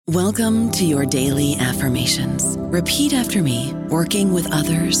Welcome to your daily affirmations. Repeat after me. Working with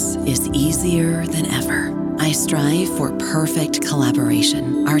others is easier than ever. I strive for perfect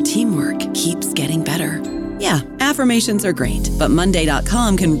collaboration. Our teamwork keeps getting better. Yeah, affirmations are great, but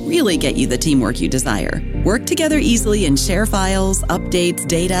Monday.com can really get you the teamwork you desire. Work together easily and share files, updates,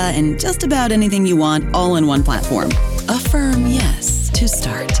 data, and just about anything you want all in one platform. Affirm yes to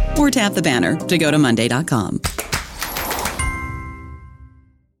start, or tap the banner to go to Monday.com.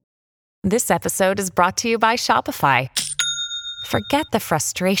 This episode is brought to you by Shopify. Forget the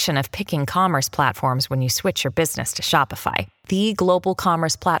frustration of picking commerce platforms when you switch your business to Shopify, the global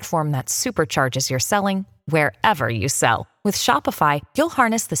commerce platform that supercharges your selling wherever you sell. With Shopify, you'll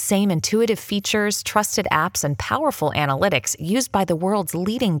harness the same intuitive features, trusted apps, and powerful analytics used by the world's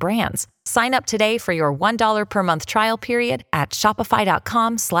leading brands. Sign up today for your $1 per month trial period at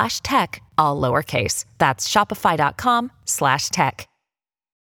shopify.com/tech, all lowercase. That's shopify.com/tech.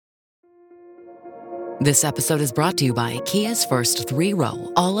 This episode is brought to you by Kia's first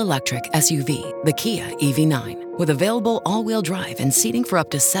 3-row, all-electric SUV, the Kia EV9, with available all-wheel drive and seating for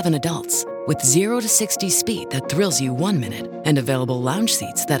up to 7 adults, with 0 to 60 speed that thrills you 1 minute, and available lounge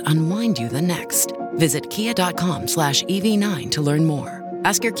seats that unwind you the next. Visit kia.com/EV9 to learn more.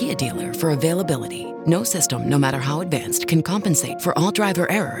 Ask your Kia dealer for availability. No system, no matter how advanced, can compensate for all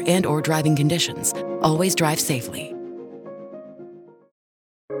driver error and or driving conditions. Always drive safely.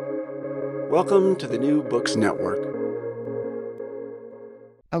 Welcome to the New Books Network.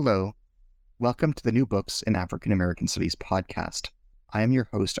 Hello. Welcome to the New Books in African American Studies podcast. I am your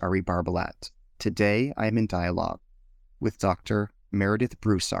host, Ari Barbalat. Today, I am in dialogue with Dr. Meredith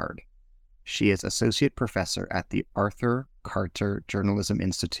Broussard. She is Associate Professor at the Arthur Carter Journalism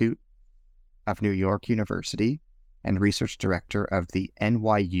Institute of New York University and Research Director of the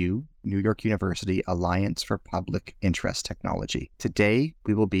NYU, New York University Alliance for Public Interest Technology. Today,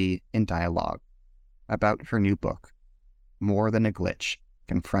 we will be in dialogue about her new book, More Than a Glitch,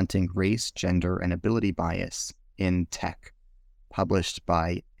 Confronting Race, Gender, and Ability Bias in Tech, published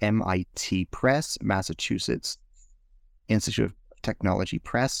by MIT Press, Massachusetts Institute of Technology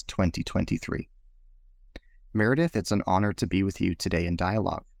Press, 2023. Meredith, it's an honor to be with you today in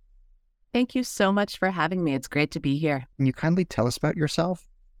dialogue. Thank you so much for having me. It's great to be here. Can you kindly tell us about yourself?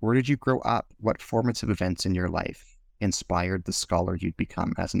 Where did you grow up? What formative events in your life inspired the scholar you'd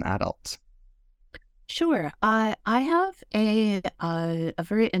become as an adult? Sure. I have a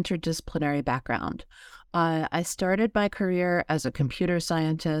very interdisciplinary background. I started my career as a computer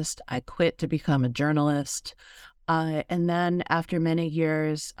scientist. I quit to become a journalist. And then after many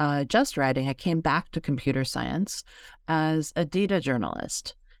years just writing, I came back to computer science as a data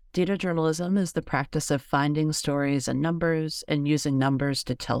journalist. Data journalism is the practice of finding stories and numbers and using numbers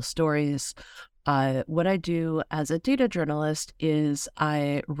to tell stories. What I do as a data journalist is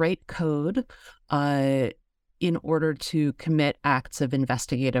I write code in order to commit acts of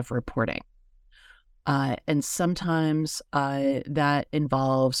investigative reporting. And sometimes that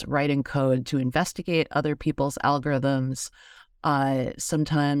involves writing code to investigate other people's algorithms.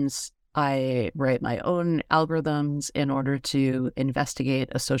 Sometimes I write my own algorithms in order to investigate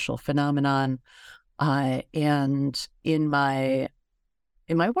a social phenomenon. And in my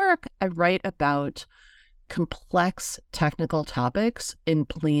work, I write about complex technical topics in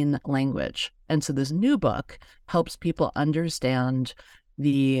plain language. And so this new book helps people understand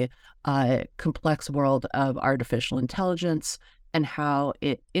the complex world of artificial intelligence and how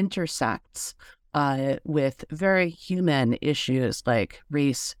it intersects with very human issues like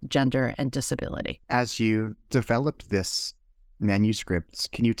race, gender, and disability. As you developed this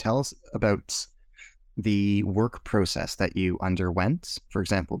manuscript, can you tell us about the work process that you underwent? For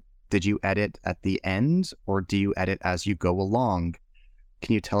example, did you edit at the end or do you edit as you go along?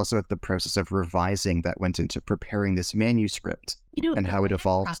 Can you tell us about the process of revising that went into preparing this manuscript and how it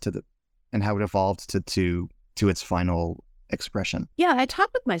evolved to its final expression? Yeah, I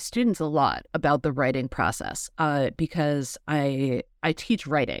talk with my students a lot about the writing process because I teach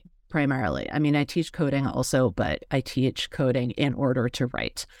writing primarily. I mean, I teach coding also, but I teach coding in order to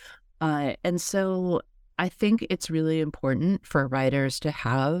write. And so I think it's really important for writers to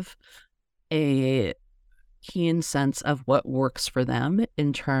have a keen sense of what works for them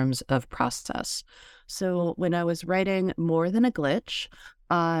in terms of process. So when I was writing More Than a Glitch,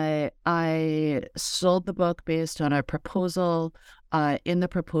 I sold the book based on a proposal. In the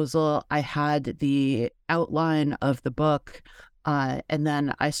proposal, I had the outline of the book, and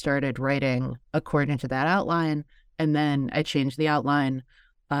then I started writing according to that outline, and then I changed the outline,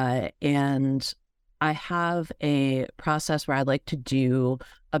 and I have a process where I like to do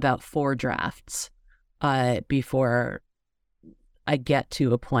about 4 drafts before I get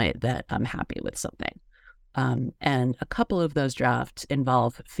to a point that I'm happy with something. And a couple of those drafts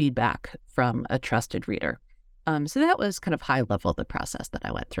involve feedback from a trusted reader. So that was kind of high level the process that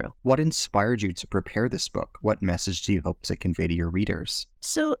I went through. What inspired you to prepare this book? What message do you hope to convey to your readers?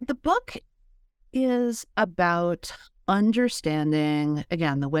 So the book is about understanding,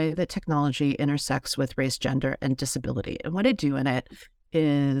 again, the way that technology intersects with race, gender, and disability. And what I do in it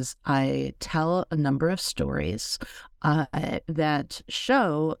is I tell a number of stories that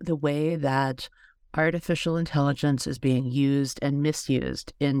show the way that artificial intelligence is being used and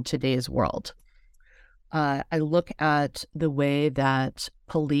misused in today's world. I look at the way that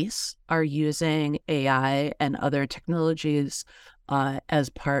police are using AI and other technologies as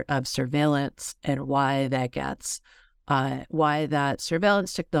part of surveillance, and why that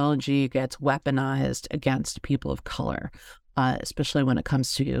surveillance technology gets weaponized against people of color, especially when it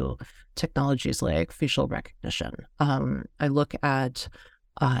comes to technologies like facial recognition. I look at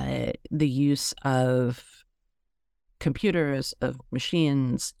the use of computers, of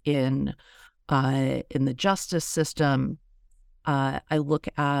machines in the justice system. I look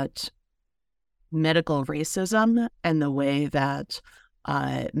at medical racism and the way that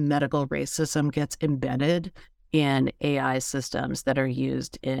medical racism gets embedded in AI systems that are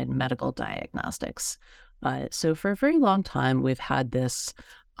used in medical diagnostics. So for a very long time, we've had this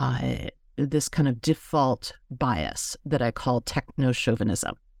kind of default bias that I call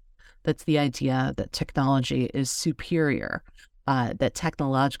techno-chauvinism. That's the idea that technology is superior, that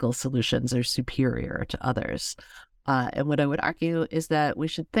technological solutions are superior to others. And what I would argue is that we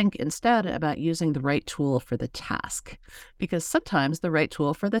should think instead about using the right tool for the task, because sometimes the right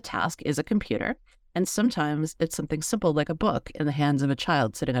tool for the task is a computer, and sometimes it's something simple like a book in the hands of a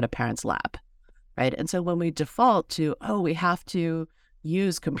child sitting on a parent's lap, right? And so when we default to, we have to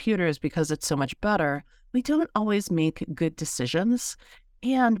use computers because it's so much better, we don't always make good decisions,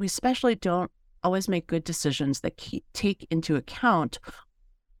 and we especially don't always make good decisions that take into account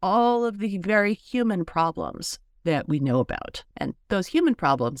all of the very human problems that we know about. And those human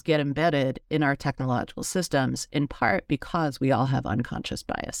problems get embedded in our technological systems, in part because we all have unconscious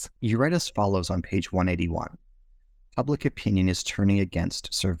bias. You write as follows on page 181. Public opinion is turning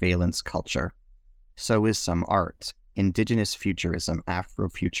against surveillance culture. So is some art. Indigenous futurism,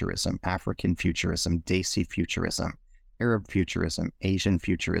 Afrofuturism, African futurism, Desi futurism, Arab futurism, Asian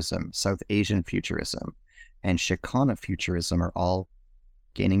futurism, South Asian futurism, and Chicana futurism are all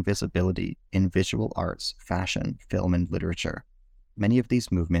gaining visibility in visual arts, fashion, film, and literature. Many of these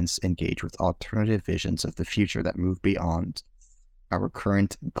movements engage with alternative visions of the future that move beyond our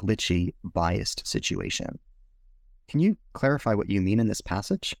current glitchy, biased situation. Can you clarify what you mean in this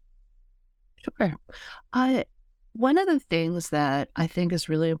passage? Sure. One of the things that I think is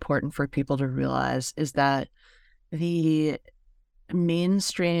really important for people to realize is that the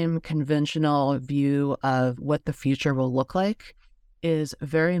mainstream conventional view of what the future will look like is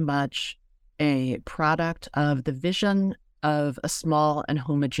very much a product of the vision of a small and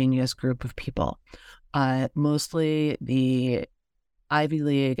homogeneous group of people, mostly the Ivy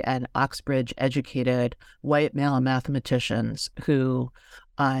League and Oxbridge educated white male mathematicians who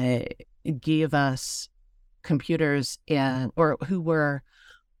gave us computers or who were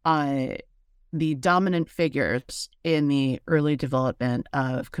the dominant figures in the early development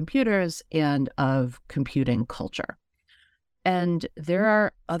of computers and of computing culture. And there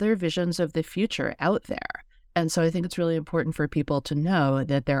are other visions of the future out there. And so I think it's really important for people to know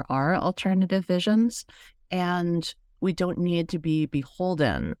that there are alternative visions, and we don't need to be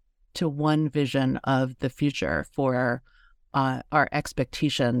beholden to one vision of the future for our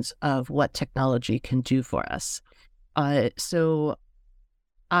expectations of what technology can do for us. So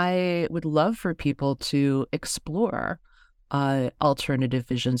I would love for people to explore alternative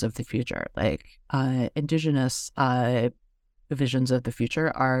visions of the future, like indigenous visions of the future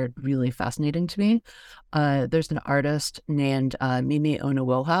are really fascinating to me. There's an artist named Mimi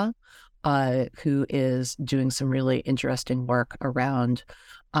Onuoha who is doing some really interesting work around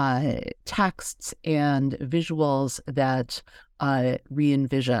texts and visuals that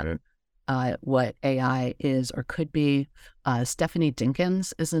re-envision what AI is or could be. Stephanie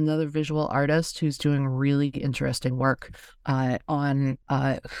Dinkins is another visual artist who's doing really interesting work on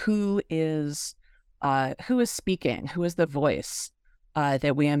who is speaking, who is the voice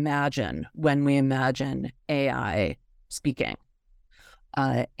that we imagine when we imagine AI speaking.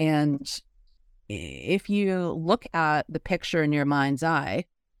 And if you look at the picture in your mind's eye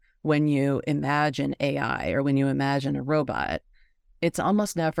when you imagine AI or when you imagine a robot, it's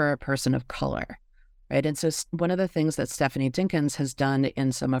almost never a person of color, right? And so one of the things that Stephanie Dinkins has done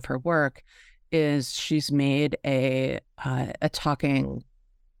in some of her work is she's made a talking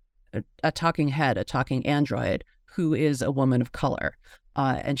head, a talking android who is a woman of color,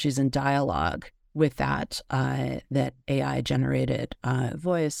 and she's in dialogue with that AI generated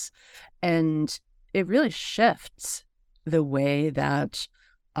voice, and it really shifts the way that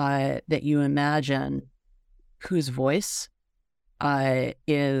you imagine whose voice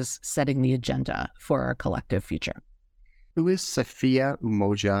is setting the agenda for our collective future. Who is Safiya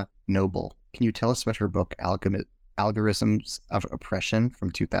Umoja Noble? Can you tell us about her book, Algorithms of Oppression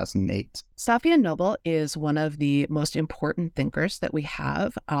from 2008? Safiya Noble is one of the most important thinkers that we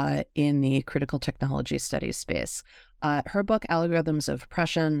have in the critical technology studies space. Her book, Algorithms of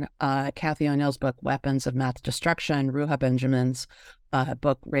Oppression, Cathy O'Neill's book, Weapons of Math Destruction, Ruha Benjamin's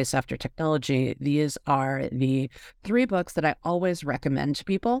book, Race After Technology. These are the three books that I always recommend to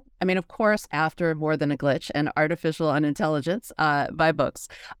people. I mean, of course, after More Than a Glitch and Artificial Unintelligence by books.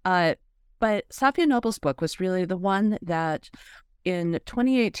 But Safiya Noble's book was really the one that in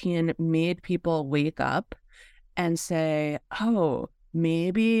 2018 made people wake up and say, oh,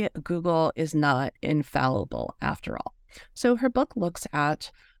 maybe Google is not infallible after all. So her book looks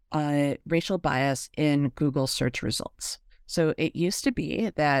at racial bias in Google search results. So it used to be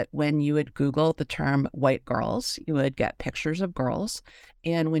that when you would Google the term white girls, you would get pictures of girls.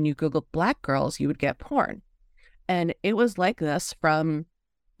 And when you Googled black girls, you would get porn. And it was like this from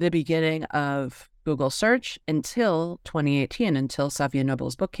the beginning of Google search until 2018, until Safiya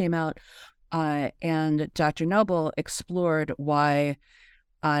Noble's book came out. And Dr. Noble explored why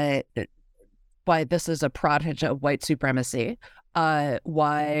this is a product of white supremacy,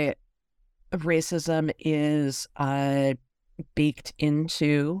 why racism is baked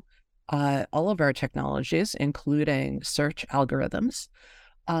into all of our technologies, including search algorithms.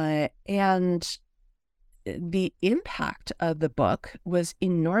 And the impact of the book was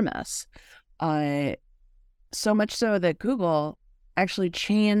enormous, so much so that Google actually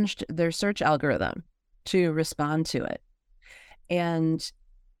changed their search algorithm to respond to it. And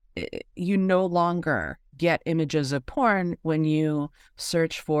you no longer get images of porn when you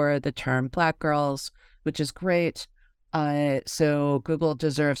search for the term black girls, which is great. So Google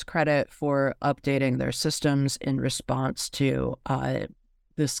deserves credit for updating their systems in response to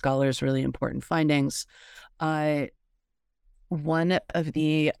the scholar's really important findings. One of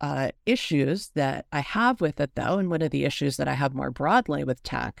the issues that I have with it, though, and one of the issues that I have more broadly with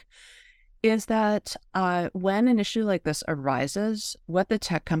tech, is that when an issue like this arises, what the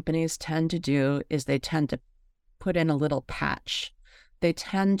tech companies tend to do is they tend to put in a little patch. They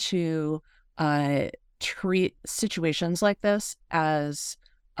tend to treat situations like this as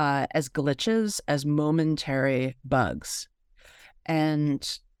glitches, as momentary bugs.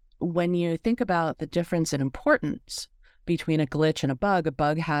 And when you think about the difference in importance between a glitch and a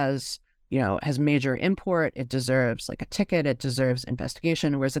bug has major import. It deserves like a ticket. It deserves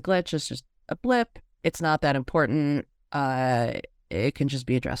investigation. Whereas a glitch is just a blip. It's not that important. It can just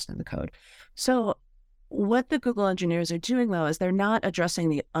be addressed in the code. So what the Google engineers are doing, though, is they're not addressing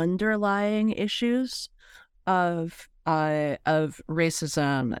the underlying issues of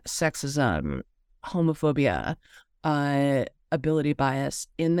racism, sexism, homophobia, ability bias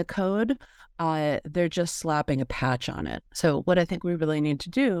in the code. They're just slapping a patch on it. So what I think we really need to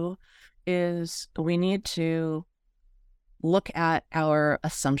do is we need to look at our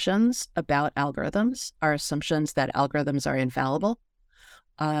assumptions about algorithms, our assumptions that algorithms are infallible.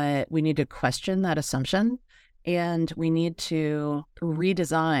 We need to question that assumption, and we need to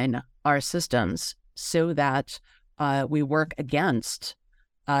redesign our systems so that we work against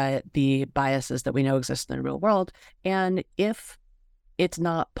the biases that we know exist in the real world. And if it's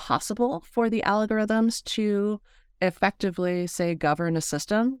not possible for the algorithms to effectively, say, govern a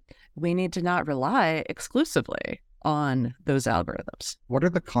system, we need to not rely exclusively on those algorithms. What are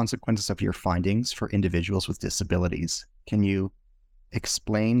the consequences of your findings for individuals with disabilities? Can you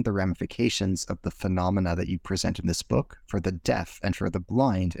explain the ramifications of the phenomena that you present in this book for the deaf and for the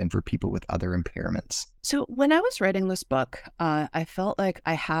blind and for people with other impairments? So when I was writing this book, I felt like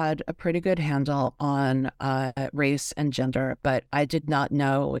I had a pretty good handle on race and gender, but I did not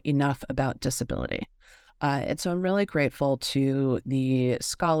know enough about disability. And so I'm really grateful to the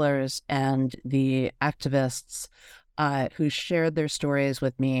scholars and the activists who shared their stories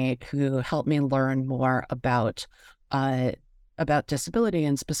with me, who helped me learn more about disability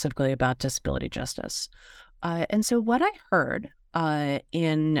and specifically about disability justice. And so what I heard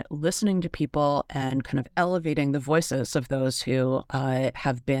in listening to people and kind of elevating the voices of those who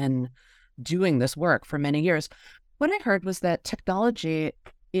have been doing this work for many years, what I heard was that technology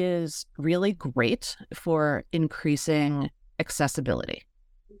is really great for increasing accessibility.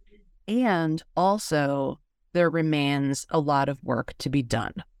 And also, there remains a lot of work to be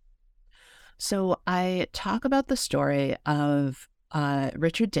done. So I talk about the story of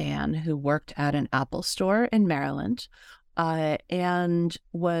Richard Dan, who worked at an Apple store in Maryland and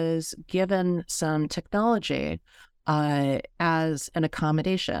was given some technology as an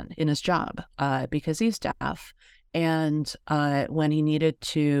accommodation in his job because he's deaf. And when he needed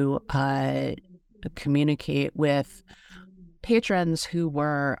to communicate with patrons who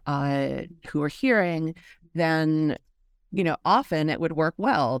were hearing, then often it would work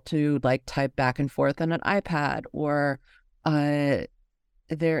well to like type back and forth on an iPad, or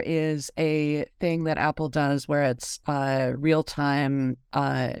there is a thing that Apple does where it's real-time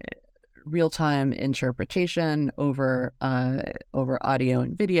interpretation over audio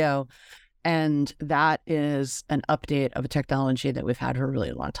and video. And that is an update of a technology that we've had for a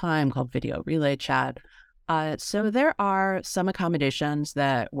really long time called video relay chat. So there are some accommodations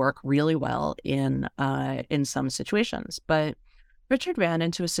that work really well in some situations, but Richard ran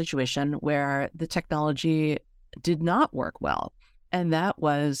into a situation where the technology did not work well, and that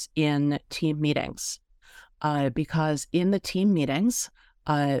was in team meetings. Because in the team meetings,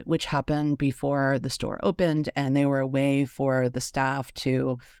 which happened before the store opened, and they were a way for the staff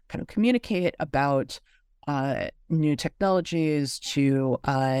to kind of communicate about new technologies, to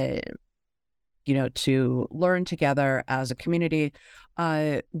learn together as a community.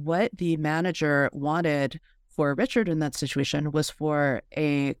 What the manager wanted for Richard in that situation was for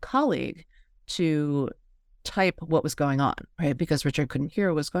a colleague to type what was going on, right? Because Richard couldn't hear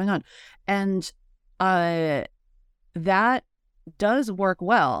what was going on. And that does work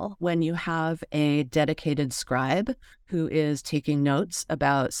well when you have a dedicated scribe who is taking notes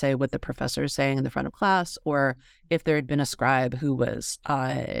about, say, what the professor is saying in the front of class, or if there had been a scribe who was,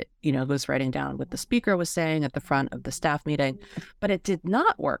 was writing down what the speaker was saying at the front of the staff meeting. But it did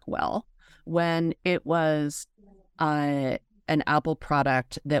not work well when it was an Apple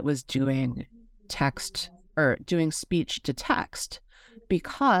product that was doing text or doing speech to text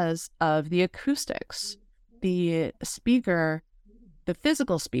because of the acoustics. The speaker, the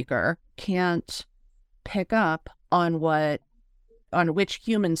physical speaker, can't pick up on which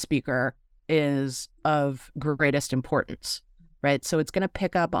human speaker is of greatest importance, right? So it's going to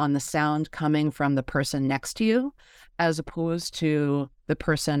pick up on the sound coming from the person next to you as opposed to the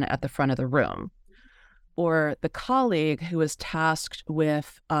person at the front of the room. Or the colleague who is tasked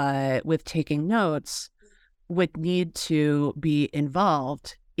with taking notes would need to be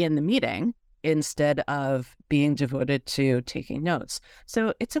involved in the meeting instead of being devoted to taking notes.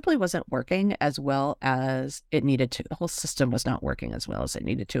 So it simply wasn't working as well as it needed to. The whole system was not working as well as it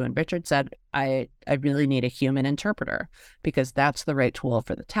needed to. And Richard said, I really need a human interpreter because that's the right tool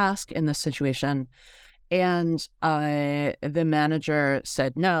for the task in this situation. And the manager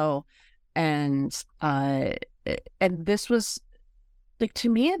said no. And this was, like, to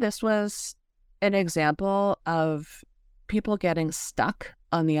me, this was an example of people getting stuck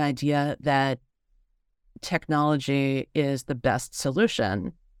on the idea that technology is the best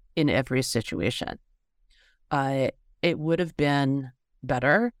solution in every situation. It would have been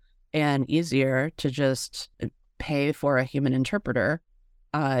better and easier to just pay for a human interpreter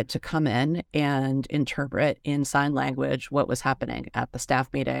to come in and interpret in sign language what was happening at the staff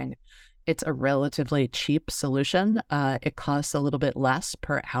meeting. It's a relatively cheap solution. It costs a little bit less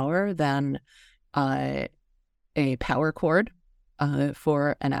per hour than a power cord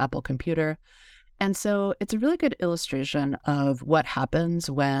for an Apple computer. And so it's a really good illustration of what happens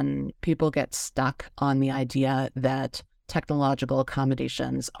when people get stuck on the idea that technological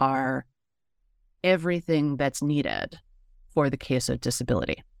accommodations are everything that's needed for the case of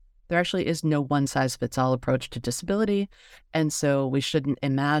disability. There actually is no one-size-fits-all approach to disability, and so we shouldn't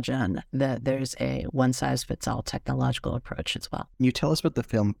imagine that there's a one-size-fits-all technological approach as well. Can you tell us about the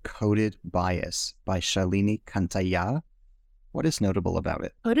film Coded Bias by Shalini Kantayya? What is notable about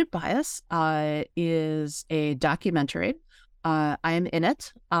it? Coded Bias is a documentary. I am in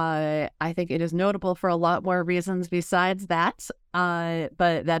it. I think it is notable for a lot more reasons besides that,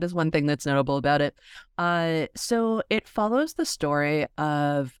 but that is one thing that's notable about it. So it follows the story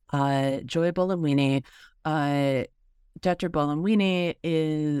of Joy Buolamwini. Dr. Buolamwini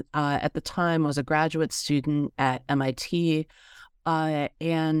is, at the time, was a graduate student at MIT,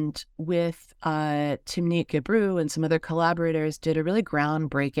 and with Timnit Gebru and some other collaborators did a really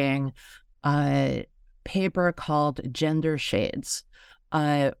groundbreaking paper called Gender Shades.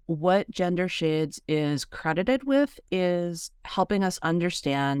 What Gender Shades is credited with is helping us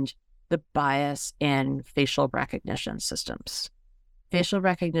understand the bias in facial recognition systems. Facial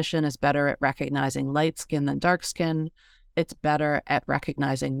recognition is better at recognizing light skin than dark skin. it's better at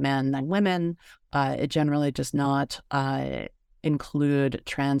recognizing men than women. It generally does not include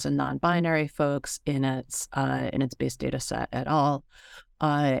trans and non-binary folks in its base data set at all.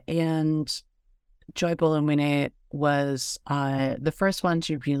 And Joy Buolamwini was the first one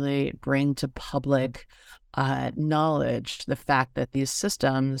to really bring to public knowledge the fact that these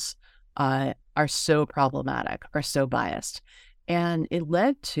systems are so problematic, are so biased. And it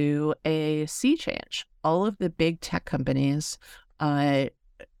led to a sea change. All of the big tech companies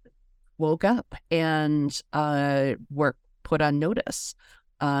woke up and were put on notice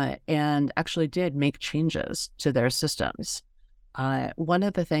and actually did make changes to their systems. One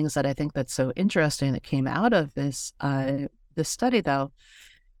of the things that I think that's so interesting that came out of this study, though,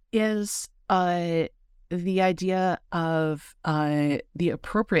 is the idea of the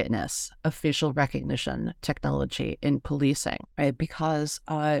appropriateness of facial recognition technology in policing, right? Because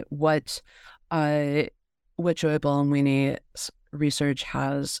what Joy Buolamwini's research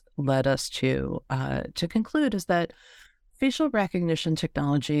has led us to conclude is that facial recognition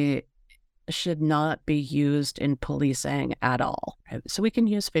technology should not be used in policing at all. Right? So we can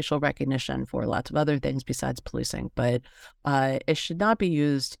use facial recognition for lots of other things besides policing, but it should not be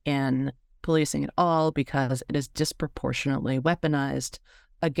used in policing at all because it is disproportionately weaponized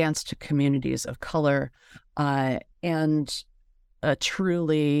against communities of color. And a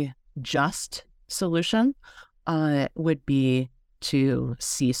truly just solution would be to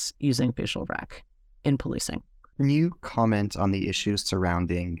cease using facial rec in policing. Can you comment on the issues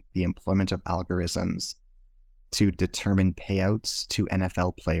surrounding the employment of algorithms to determine payouts to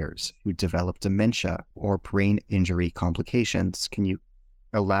NFL players who develop dementia or brain injury complications? Can you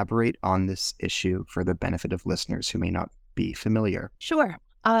elaborate on this issue for the benefit of listeners who may not be familiar? Sure.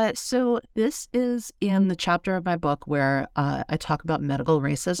 So this is in the chapter of my book where I talk about medical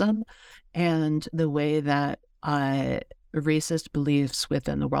racism and the way that racist beliefs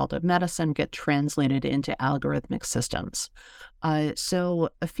within the world of medicine get translated into algorithmic systems. So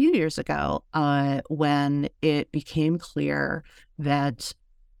a few years ago, when it became clear that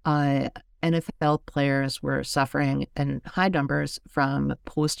NFL players were suffering in high numbers from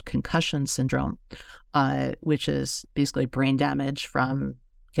post-concussion syndrome, which is basically brain damage from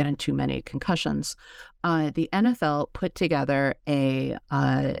getting too many concussions, the NFL put together a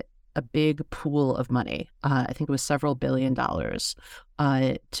big pool of money. I think it was several $billions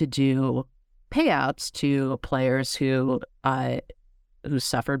to do payouts to players who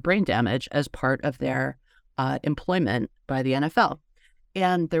suffered brain damage as part of their employment by the NFL.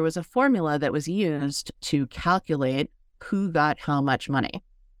 And there was a formula that was used to calculate who got how much money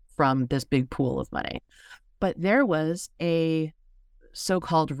from this big pool of money. But there was a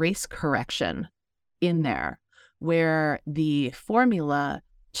so-called race correction in there where the formula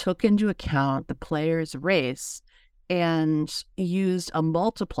took into account the player's race and used a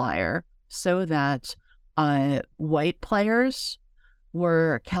multiplier so that white players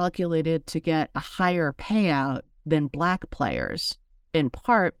were calculated to get a higher payout than black players, in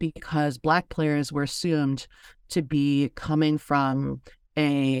part because black players were assumed to be coming from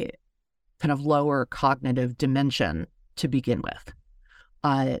a kind of lower cognitive dimension to begin with.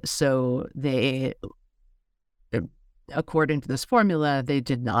 So they, according to this formula, they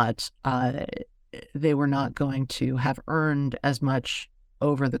were not going to have earned as much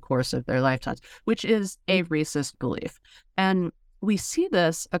over the course of their lifetimes, which is a racist belief. And we see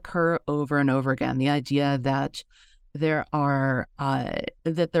this occur over and over again, the idea that there are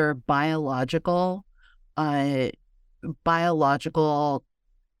biological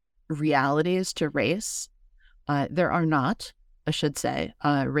realities to race. There are not, I should say.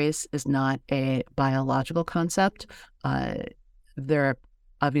 Race is not a biological concept. There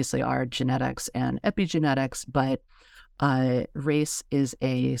obviously are genetics and epigenetics, but race is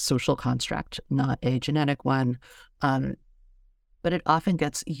a social construct, not a genetic one. But it often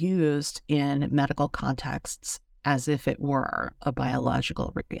gets used in medical contexts as if it were a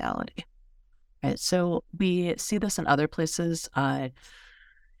biological reality. Right? So we see this in other places, and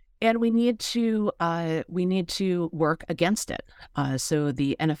we need to work against it. So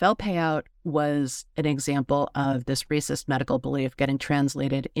the NFL payout was an example of this racist medical belief getting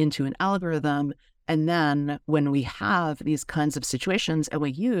translated into an algorithm. And then when we have these kinds of situations and we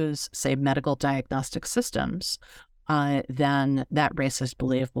use, say, medical diagnostic systems, then that racist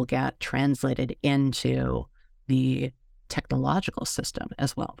belief will get translated into the technological system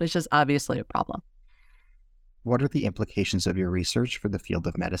as well, which is obviously a problem. What are the implications of your research for the field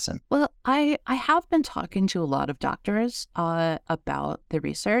of medicine? Well, I have been talking to a lot of doctors about the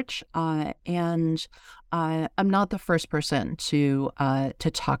research, and I'm not the first person to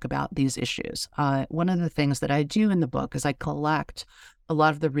talk about these issues. One of the things that I do in the book is I collect a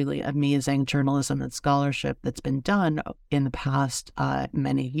lot of the really amazing journalism and scholarship that's been done in the past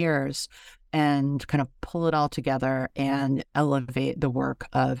many years, and kind of pull it all together and elevate the work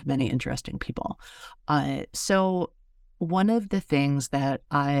of many interesting people. So one of the things that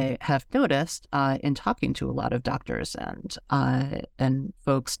I have noticed in talking to a lot of doctors and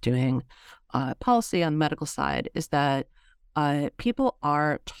folks doing policy on the medical side is that people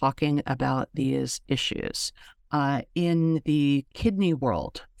are talking about these issues. In the kidney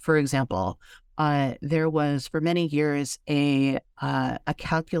world, for example, there was for many years a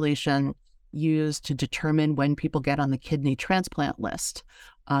calculation used to determine when people get on the kidney transplant list.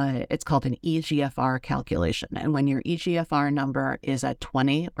 It's called an EGFR calculation. And when your EGFR number is at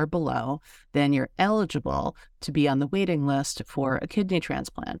 20 or below, then you're eligible to be on the waiting list for a kidney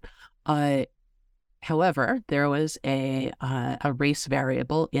transplant. However, there was a race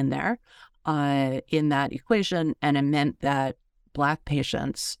variable in there in that equation, and it meant that Black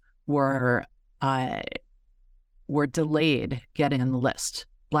patients were delayed getting on the list.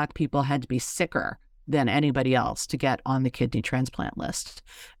 Black people had to be sicker than anybody else to get on the kidney transplant list.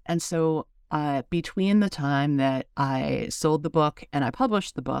 And so between the time that I sold the book and I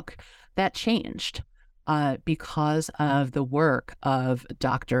published the book, that changed because of the work of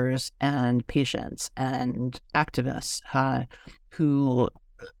doctors and patients and activists who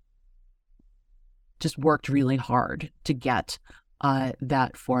just worked really hard to get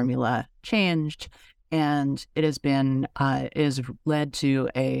that formula changed. And it has been, is led to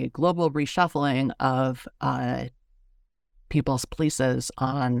a global reshuffling of people's places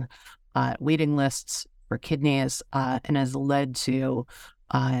on waiting lists for kidneys, and has led to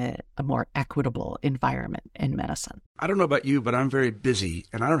a more equitable environment in medicine. I don't know about you, but I'm very busy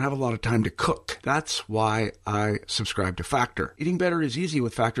and I don't have a lot of time to cook. That's why I subscribe to Factor. Eating better is easy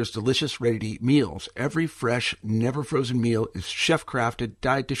with Factor's delicious, ready-to-eat meals. Every fresh, never frozen meal is chef-crafted,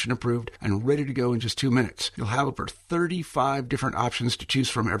 dietitian approved, and ready to go in just 2 minutes. You'll have over 35 different options to choose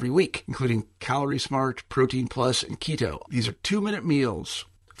from every week, including Calorie Smart, Protein Plus, and Keto. These are 2-minute meals.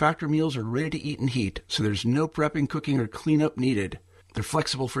 Factor meals are ready to eat and heat, so there's no prepping, cooking, or cleanup needed. They're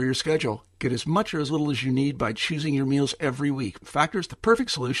flexible for your schedule. Get as much or as little as you need by choosing your meals every week. Factor is the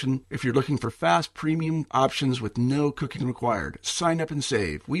perfect solution if you're looking for fast, premium options with no cooking required. Sign up and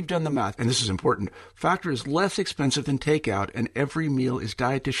save. We've done the math, and this is important. Factor is less expensive than takeout, and every meal is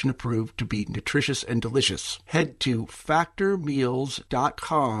dietitian approved to be nutritious and delicious. Head to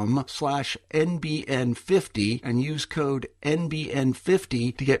factormeals.com/NBN50 and use code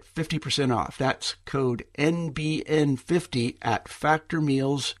NBN50 to get 50% off. That's code NBN50 at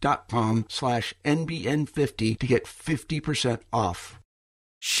factormeals.com/NBN50 to get 50% off.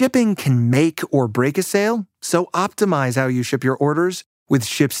 Shipping can make or break a sale, so optimize how you ship your orders with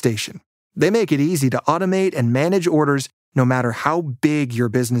ShipStation. They make it easy to automate and manage orders no matter how big your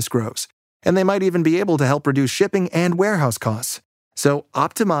business grows. And they might even be able to help reduce shipping and warehouse costs. So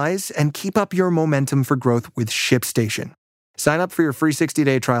optimize and keep up your momentum for growth with ShipStation. Sign up for your free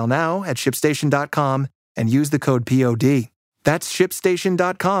 60-day trial now at ShipStation.com and use the code POD. That's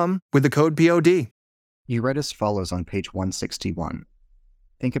ShipStation.com with the code POD. You read as follows on page 161.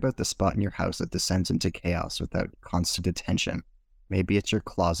 Think about the spot in your house that descends into chaos without constant attention. Maybe it's your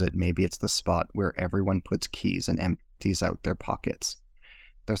closet, maybe it's the spot where everyone puts keys and empties out their pockets.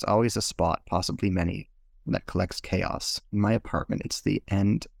 There's always a spot, possibly many, that collects chaos. In my apartment, it's the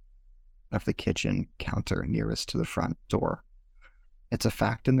end of the kitchen counter nearest to the front door. It's a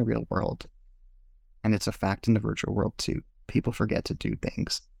fact in the real world, and it's a fact in the virtual world too. People forget to do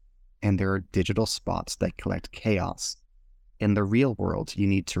things, and there are digital spots that collect chaos. In the real world, you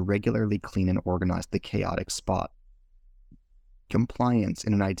need to regularly clean and organize the chaotic spot. Compliance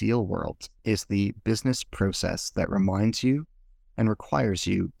in an ideal world is the business process that reminds you and requires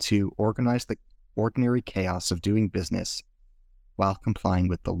you to organize the ordinary chaos of doing business while complying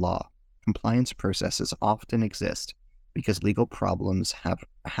with the law. Compliance processes often exist because legal problems have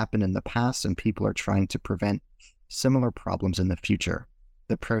happened in the past and people are trying to prevent similar problems in the future.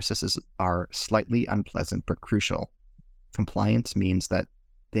 The processes are slightly unpleasant but crucial. Compliance means that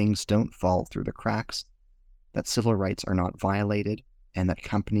things don't fall through the cracks, that civil rights are not violated, and that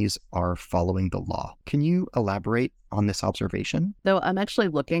companies are following the law. Can you elaborate on this observation? So I'm actually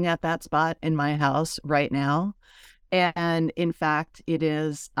looking at that spot in my house right now. And in fact, it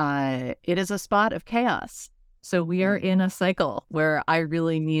is a spot of chaos. So we are in a cycle where I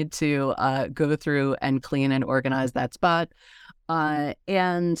really need to go through and clean and organize that spot.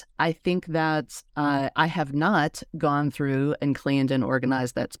 And I think that I have not gone through and cleaned and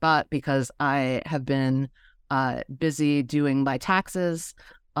organized that spot because I have been busy doing my taxes.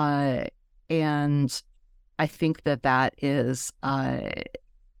 And I think that is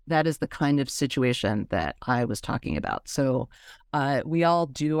the kind of situation that I was talking about. So we all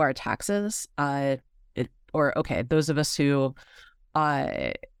do our taxes. Those of us who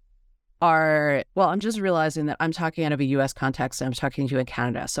are, I'm just realizing that I'm talking out of a U.S. context and I'm talking to you in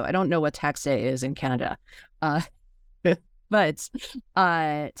Canada. So I don't know what tax day is in Canada. But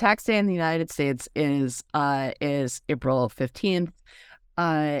tax day in the United States is April 15th.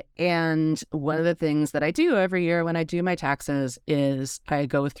 And one of the things that I do every year when I do my taxes is I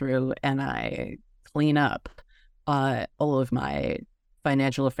go through and I clean up all of my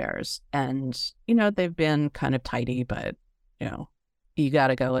financial affairs. And, they've been kind of tidy, but, you got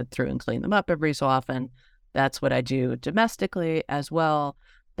to go through and clean them up every so often. That's what I do domestically as well.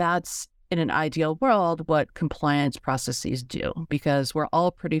 That's, in an ideal world, what compliance processes do, because we're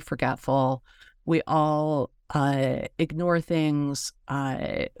all pretty forgetful. We all ignore things.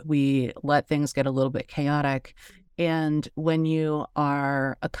 We let things get a little bit chaotic. And when you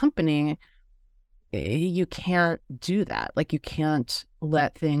are a company, you can't do that. Like, you can't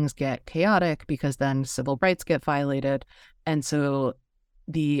let things get chaotic because then civil rights get violated. And so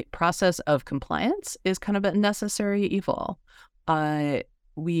the process of compliance is kind of a necessary evil.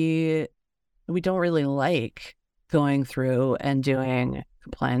 We don't really like going through and doing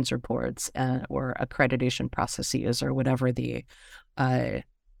compliance reports or accreditation processes or whatever the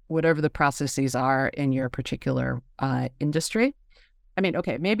processes are in your particular industry. I mean,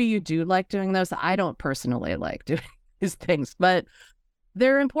 okay, maybe you do like doing those. I don't personally like doing these things, but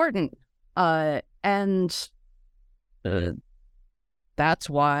they're important. And that's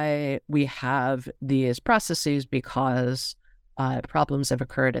why we have these processes, because problems have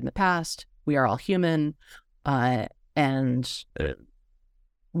occurred in the past. We are all human, and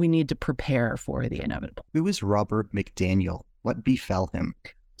we need to prepare for the inevitable. Who is Robert McDaniel? What befell him?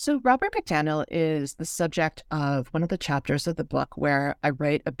 So Robert McDaniel is the subject of one of the chapters of the book where I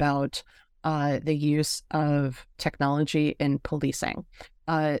write about the use of technology in policing.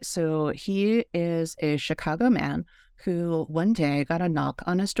 So he is a Chicago man who one day got a knock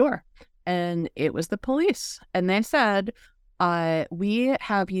on his door, and it was the police. And they said, we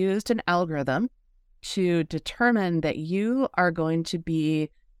have used an algorithm to determine that you are going to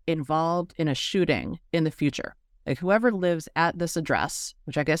be involved in a shooting in the future. Like, whoever lives at this address,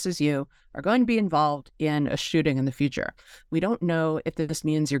 which I guess is you, are going to be involved in a shooting in the future. We don't know if this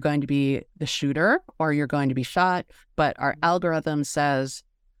means you're going to be the shooter or you're going to be shot, but our algorithm says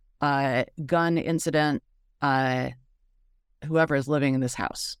gun incident, whoever is living in this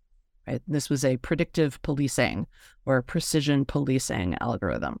house. Right? This was a predictive policing or precision policing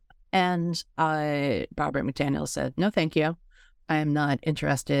algorithm. And Robert McDaniel said, no, thank you. I am not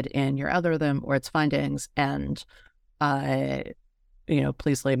interested in your algorithm or its findings, and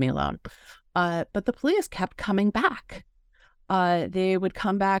please leave me alone. But the police kept coming back. They would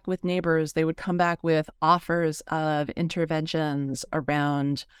come back with neighbors. They would come back with offers of interventions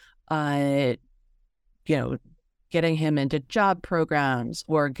around, getting him into job programs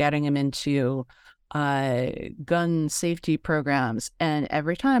or getting him into gun safety programs. And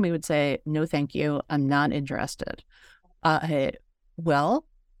every time he would say, no, thank you. I'm not interested. Well,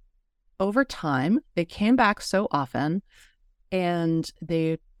 over time, they came back so often, and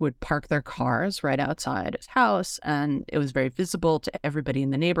they would park their cars right outside his house, and it was very visible to everybody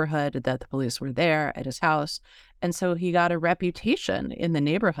in the neighborhood that the police were there at his house. And so he got a reputation in the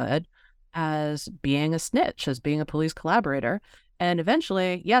neighborhood as being a snitch, as being a police collaborator. And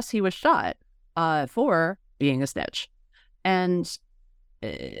eventually, yes, he was shot for being a snitch. And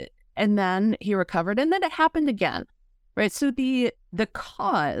then he recovered, and then it happened again. Right. So the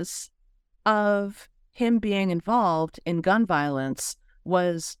cause of him being involved in gun violence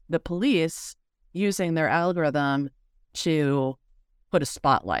was the police using their algorithm to put a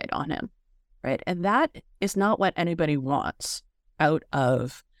spotlight on him. Right. And that is not what anybody wants out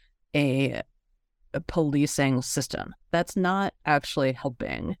of a policing system. That's not actually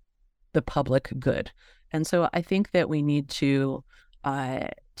helping the public good. And so I think that we need to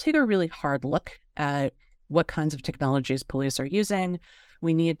take a really hard look at what kinds of technologies police are using.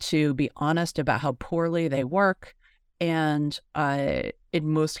 We need to be honest about how poorly they work. And in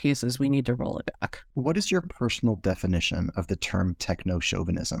most cases, we need to roll it back. What is your personal definition of the term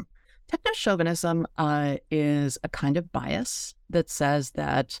techno-chauvinism? Techno-chauvinism is a kind of bias that says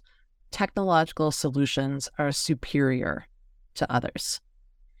that technological solutions are superior to others.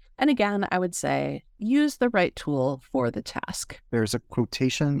 And again, I would say use the right tool for the task. There's a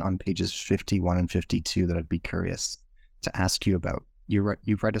quotation on pages 51 and 52 that I'd be curious to ask you about. You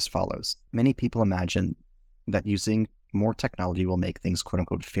write as follows: many people imagine that using more technology will make things quote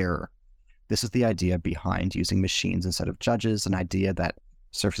unquote fairer. This is the idea behind using machines instead of judges, an idea that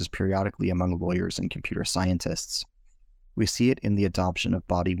surfaces periodically among lawyers and computer scientists. We see it in the adoption of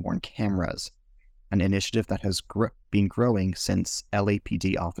body-worn cameras, an initiative that has been growing since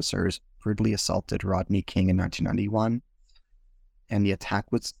LAPD officers brutally assaulted Rodney King in 1991, and the attack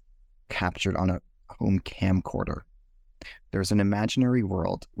was captured on a home camcorder. There's an imaginary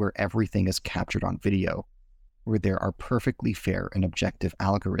world where everything is captured on video, where there are perfectly fair and objective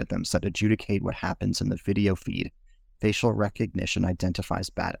algorithms that adjudicate what happens in the video feed. Facial recognition identifies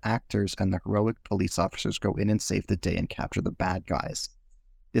bad actors, and the heroic police officers go in and save the day and capture the bad guys.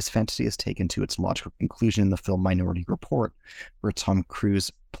 This fantasy is taken to its logical conclusion in the film Minority Report, where Tom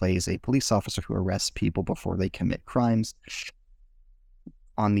Cruise plays a police officer who arrests people before they commit crimes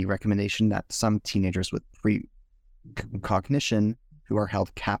on the recommendation that some teenagers with precognition who are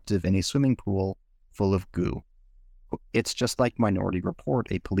held captive in a swimming pool full of goo. It's just like Minority Report,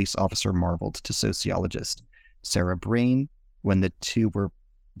 a police officer marveled to sociologist Sarah Brain when the two were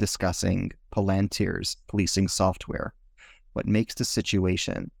discussing Palantir's policing software. What makes the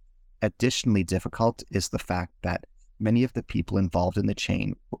situation additionally difficult is the fact that many of the people involved in the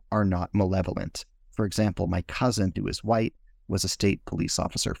chain are not malevolent. For example, my cousin, who is white, was a state police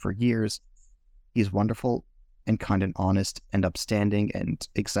officer for years. He's wonderful and kind and honest and upstanding and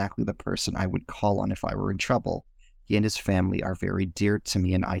exactly the person I would call on if I were in trouble. He and his family are very dear to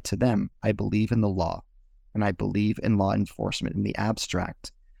me and I to them. I believe in the law, and I believe in law enforcement in the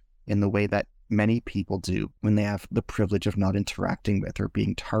abstract, in the way that many people do when they have the privilege of not interacting with or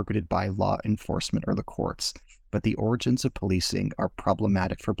being targeted by law enforcement or the courts. But the origins of policing are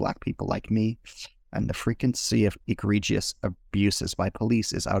problematic for Black people like me, and the frequency of egregious abuses by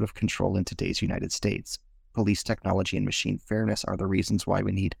police is out of control in today's United States. Police technology and machine fairness are the reasons why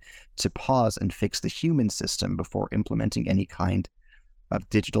we need to pause and fix the human system before implementing any kind of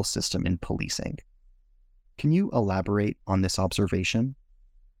digital system in policing. Can you elaborate on this observation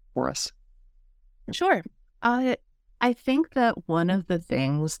for us? Sure. I think that one of the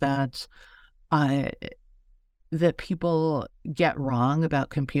things that that people get wrong about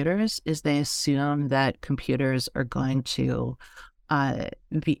computers is they assume that computers are going to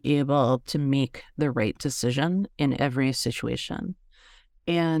be able to make the right decision in every situation.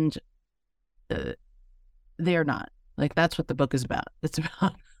 And they're not. Like, that's what the book is about. It's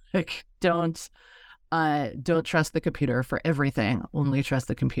about, like, don't trust the computer for everything. Only trust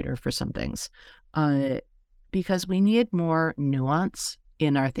the computer for some things. Because we need more nuance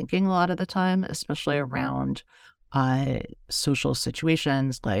in our thinking a lot of the time, especially around social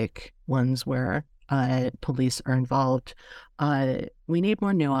situations like ones where police are involved. We need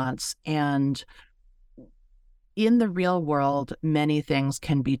more nuance, and in the real world, many things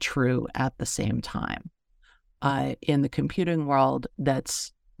can be true at the same time. In the computing world,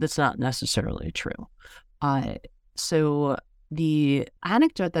 that's not necessarily true. So the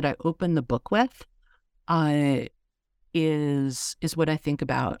anecdote that I open the book with is what I think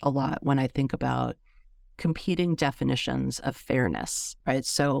about a lot when I think about competing definitions of fairness, right?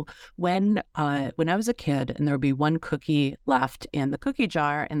 So when I was a kid and there would be one cookie left in the cookie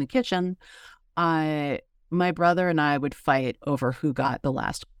jar in the kitchen, my brother and I would fight over who got the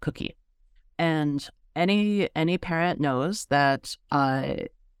last cookie. And any parent knows that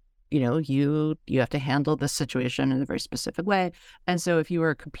you have to handle this situation in a very specific way. And so if you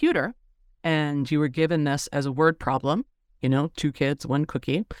were a computer and you were given this as a word problem, 2 kids, 1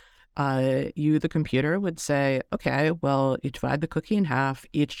 cookie, you, the computer, would say, okay, well, you divide the cookie in half,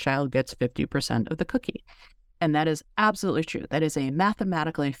 each child gets 50% of the cookie. And that is absolutely true. That is a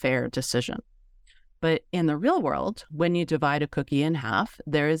mathematically fair decision. But in the real world, when you divide a cookie in half,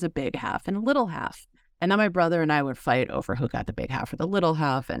 there is a big half and a little half. And now my brother and I would fight over who got the big half or the little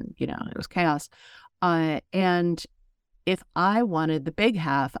half, and, it was chaos. And if I wanted the big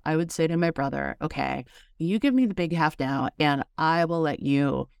half, I would say to my brother, okay, you give me the big half now, and I will let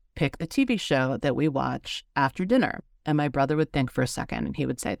you pick the TV show that we watch after dinner. And my brother would think for a second, and he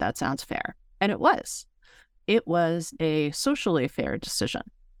would say, that sounds fair. And it was. It was a socially fair decision,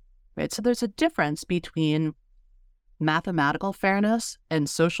 right? So there's a difference between mathematical fairness and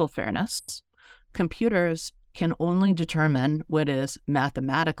social fairness. Computers can only determine what is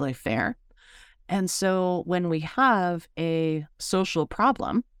mathematically fair. And so when we have a social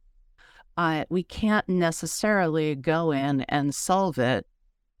problem, we can't necessarily go in and solve it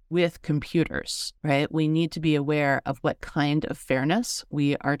with computers, right? We need to be aware of what kind of fairness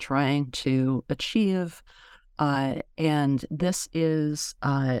we are trying to achieve. And this is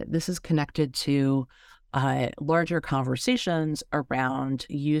connected to larger conversations around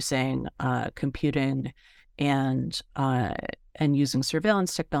using computing and using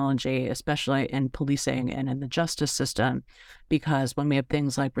surveillance technology, especially in policing and in the justice system, because when we have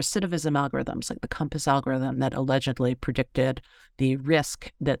things like recidivism algorithms, like the Compass algorithm that allegedly predicted the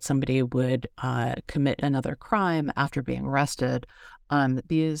risk that somebody would commit another crime after being arrested,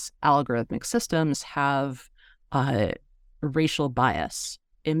 these algorithmic systems have racial bias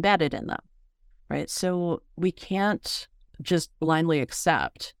embedded in them, right? So we can't just blindly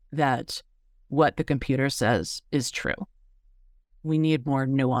accept that what the computer says is true. We need more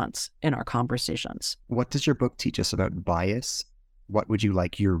nuance in our conversations. What does your book teach us about bias? What would you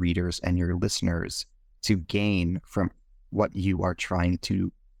like your readers and your listeners to gain from what you are trying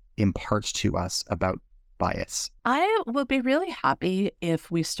to impart to us about bias? I would be really happy if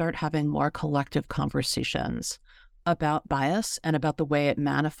we start having more collective conversations about bias and about the way it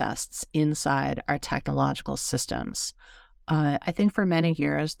manifests inside our technological systems. I think for many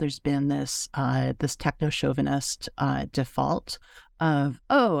years there's been this techno-chauvinist default of,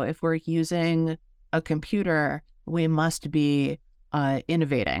 if we're using a computer, we must be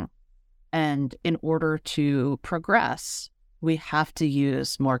innovating. And in order to progress, we have to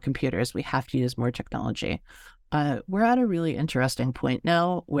use more computers. We have to use more technology. We're at a really interesting point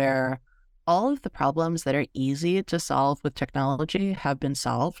now where all of the problems that are easy to solve with technology have been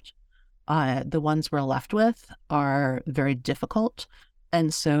solved. The ones we're left with are very difficult.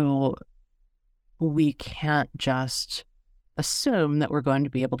 And so we can't just assume that we're going to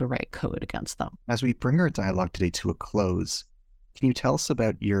be able to write code against them. As we bring our dialogue today to a close, can you tell us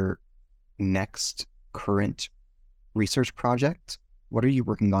about your next current research project? What are you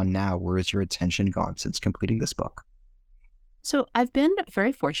working on now? Where has your attention gone since completing this book? So I've been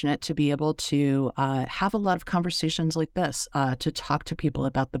very fortunate to be able to have a lot of conversations like this to talk to people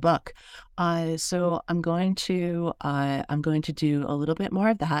about the book. So I'm going to do a little bit more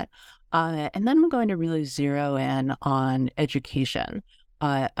of that, and then I'm going to really zero in on education.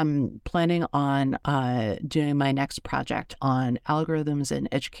 I'm planning on doing my next project on algorithms in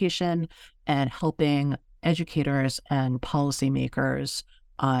education and helping educators and policymakers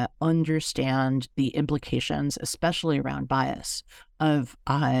understand the implications, especially around bias, of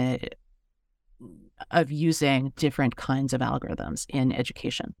using different kinds of algorithms in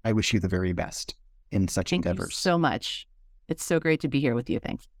education. I wish you the very best in such endeavors. Thank you so much. It's so great to be here with you.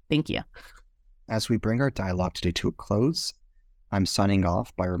 Thank you. As we bring our dialogue today to a close, I'm signing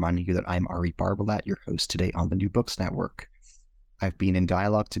off by reminding you that I'm Ari Barbalat, your host today on the New Books Network. I've been in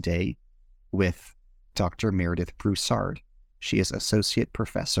dialogue today with Dr. Meredith Broussard. She is Associate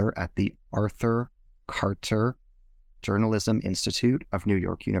Professor at the Arthur Carter Journalism Institute of New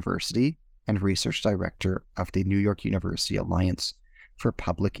York University and Research Director of the New York University Alliance for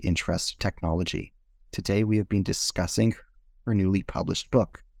Public Interest Technology. Today we have been discussing her newly published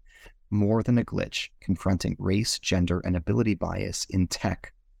book, More Than a Glitch, Confronting Race, Gender, and Ability Bias in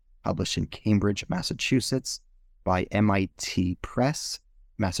Tech, published in Cambridge, Massachusetts by MIT Press,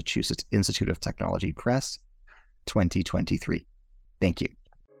 Massachusetts Institute of Technology Press, 2023. Thank you.